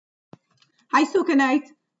Hi SoKaNites.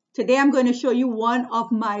 Today I'm going to show you one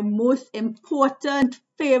of my most important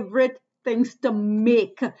favorite things to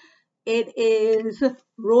make. It is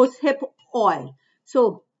rosehip oil.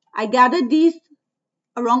 So I gathered these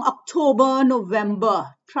around October,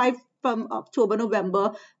 November. Try from October,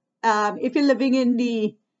 November. If you're living in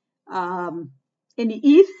the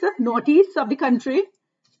east, northeast of the country,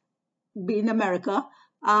 being America,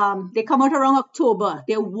 they come out around October.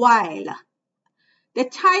 They're wild. They're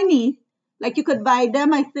tiny, like you could buy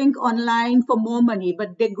them, I think, online for more money,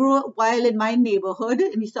 but they grow wild in my neighborhood,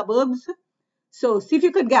 in the suburbs. So see if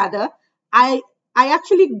you could gather. I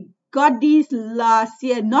actually got these last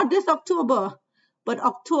year, not this October, but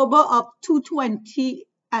October of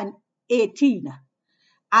 2018.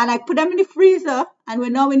 And I put them in the freezer, and we're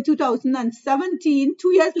now in 2017,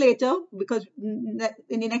 2 years later, because in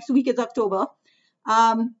the next week is October.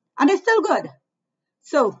 And they're still good.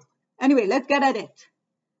 So anyway, let's get at it.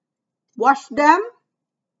 Wash them.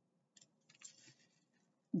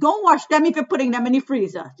 Don't wash them if you're putting them in the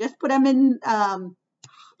freezer. Just put them in,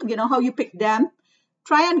 you know how you pick them.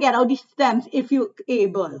 Try and get out the stems if you're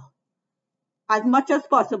able, as much as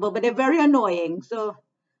possible, but they're very annoying. So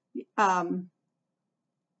I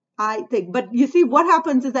think, but you see what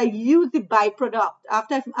happens is I use the byproduct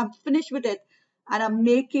after I'm finished with it and I'm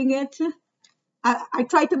making it. I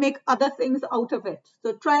try to make other things out of it.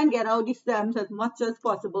 So try and get out the stems as much as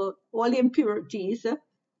possible, all the impurities.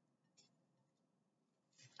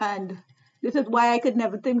 And this is why I could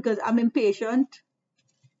never think, because I'm impatient.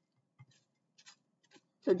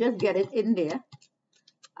 So just get it in there.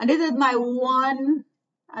 And this is my one,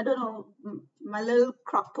 I don't know, my little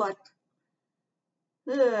crock pot.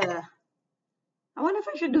 Ugh. I wonder if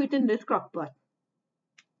I should do it in this crock pot.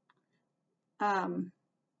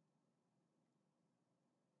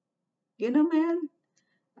 You know, man,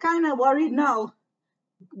 kind of worried now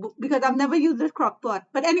because I've never used this crock pot.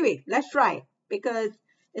 But anyway, let's try, because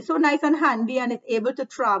it's so nice and handy and it's able to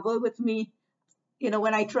travel with me, you know,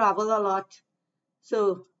 when I travel a lot.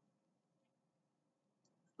 So,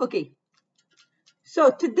 okay.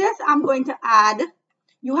 So to this, I'm going to add,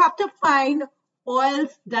 you have to find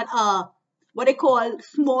oils that are what they call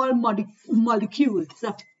small molecules.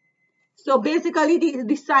 So basically,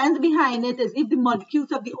 the science behind it is if the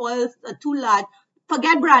molecules of the oils are too large,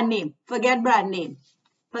 forget brand name, forget brand name,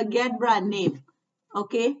 forget brand name.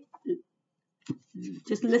 Okay?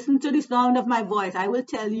 Just listen to the sound of my voice. I will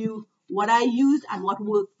tell you what I use and what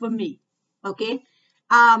worked for me. Okay?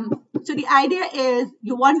 So the idea is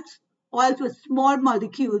you want oils with small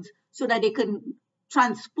molecules so that they can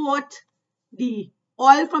transport the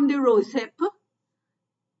oil from the rosehip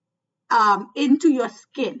into your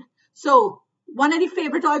skin. So one of the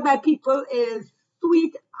favorite oils by people is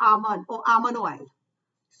sweet almond or almond oil.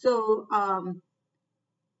 So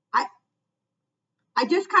I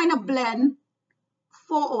just kind of blend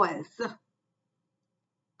 4 oils.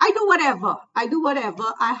 I do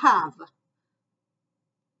whatever I have.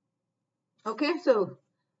 Okay, so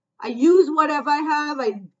I use whatever I have.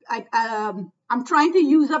 I'm trying to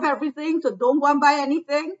use up everything, so don't go and buy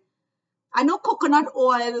anything. I know coconut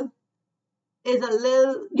oil is a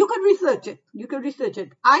little, you can research it. You can research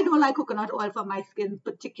it. I don't like coconut oil for my skin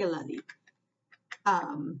particularly.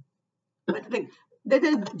 But this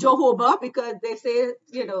is jojoba because they say,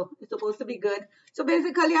 you know, it's supposed to be good. So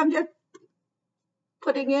basically, I'm just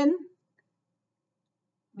putting in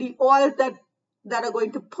the oils that are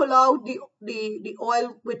going to pull out the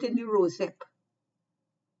oil within the rosehip.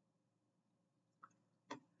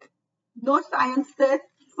 No science test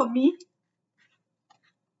for me.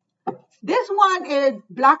 This one is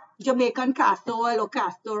black Jamaican castor oil or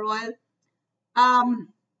castor oil. I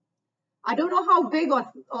don't know how big or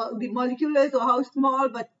the molecule is or how small,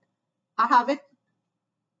 but I have it.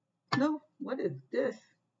 No, what is this?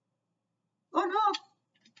 Oh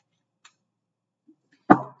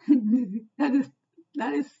no,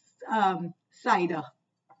 that is cider.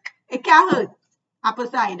 It can't hurt. Apple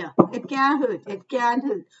cider. It can't hurt. It can't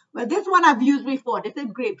hurt. But this one I've used before. This is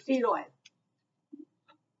grapeseed oil.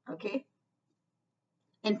 Okay.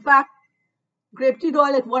 In fact, grapeseed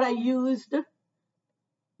oil is what I used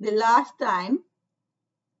the last time,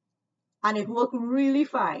 and it worked really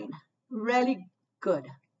fine, really good.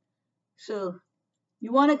 So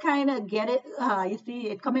you want to kind of get it, you see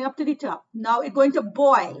it coming up to the top. Now it's going to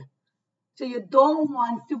boil. So you don't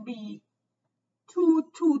want to be too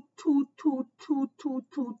to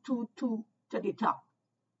the top.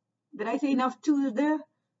 Did I say enough twos there?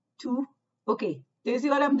 2. Okay. Do you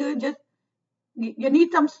see what I'm doing? Just, you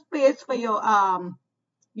need some space for your,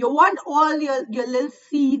 you want all your little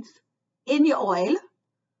seeds in your oil.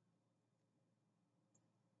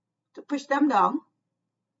 to push them down,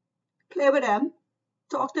 play with them,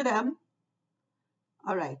 talk to them.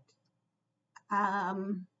 All right.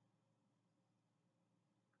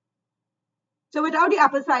 So without the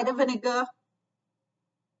apple cider vinegar,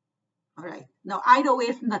 all right. Now I don't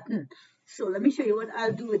waste nothing. So let me show you what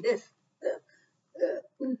I'll do with this.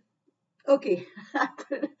 Okay,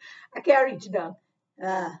 I can't reach down.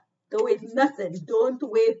 Don't waste nothing. Don't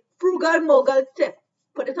waste. Frugal mogul tip.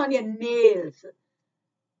 Put it on your nails.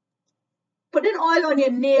 Putting oil on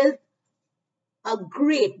your nails are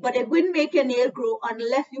great, but it wouldn't make your nail grow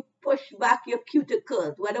unless you push back your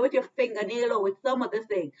cuticles, whether with your fingernail or with some other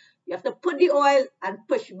thing. You have to put the oil and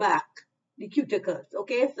push back the cuticles.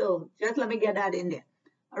 Okay, so just let me get that in there.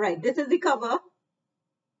 All right, this is the cover.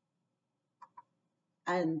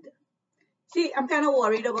 And see, I'm kind of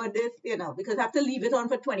worried about this, you know, because I have to leave it on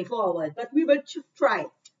for 24 hours. But we will try.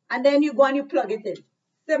 And then you go and you plug it in.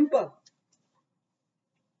 Simple.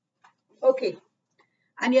 Okay.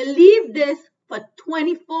 And you leave this for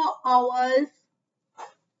 24 hours.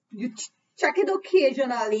 You check it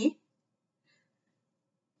occasionally.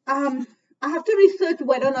 I have to research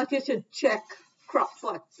whether or not you should check crock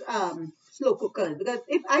pots, slow cookers. Because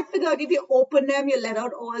if I figure out if you open them, you let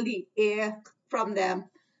out all the air from them.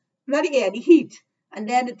 Not the air, the heat. And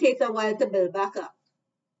then it takes a while to build back up.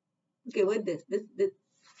 Okay, with this.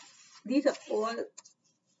 These are all.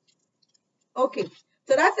 Okay,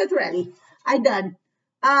 so that's it ready. I done.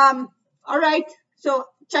 All right, so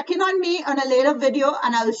check in on me on a later video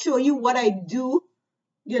and I'll show you what I do,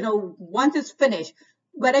 you know, once it's finished.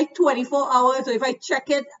 Whether 24 hours or if I check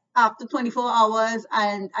it after 24 hours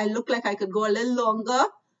and I look like I could go a little longer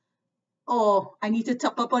or I need to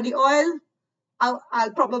top up on the oil,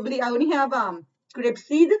 I'll probably, I only have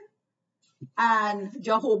grapeseed and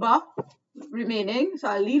jojoba remaining. So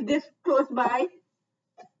I'll leave this close by.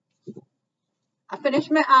 I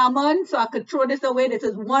finished my almond, so I could throw this away. This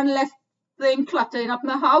is one less thing cluttering up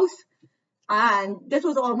my house. And this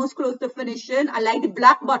was almost close to finishing. I like the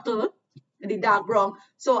black bottle and the dark brown.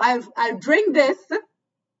 So I'll drink this,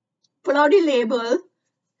 pull out the label,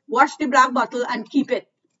 wash the black bottle and keep it.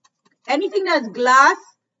 Anything that's glass,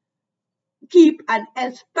 keep, and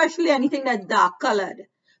especially anything that's dark colored.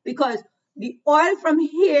 Because the oil from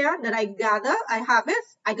here that I gather, I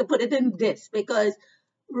harvest, I can put it in this because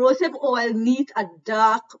Rosehip oil needs a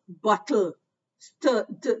dark bottle to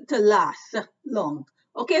last long.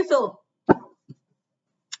 Okay, so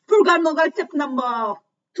frugal mogul tip number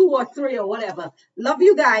 2 or 3 or whatever. Love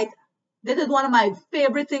you guys. This is one of my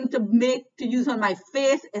favorite things to make, to use on my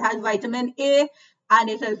face. It has vitamin A and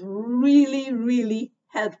it has really, really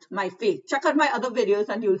helped my face. Check out my other videos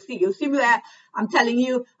and you'll see. You'll see where I'm telling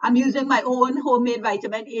you I'm using my own homemade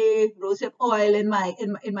vitamin A rosehip oil in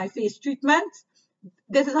my face treatments.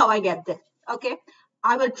 This is how I get this. Okay,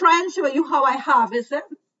 I will try and show you how I harvest it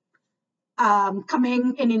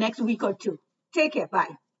coming in the next week or 2. Take care.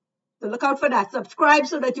 Bye. So look out for that. Subscribe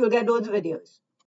so that you'll get those videos.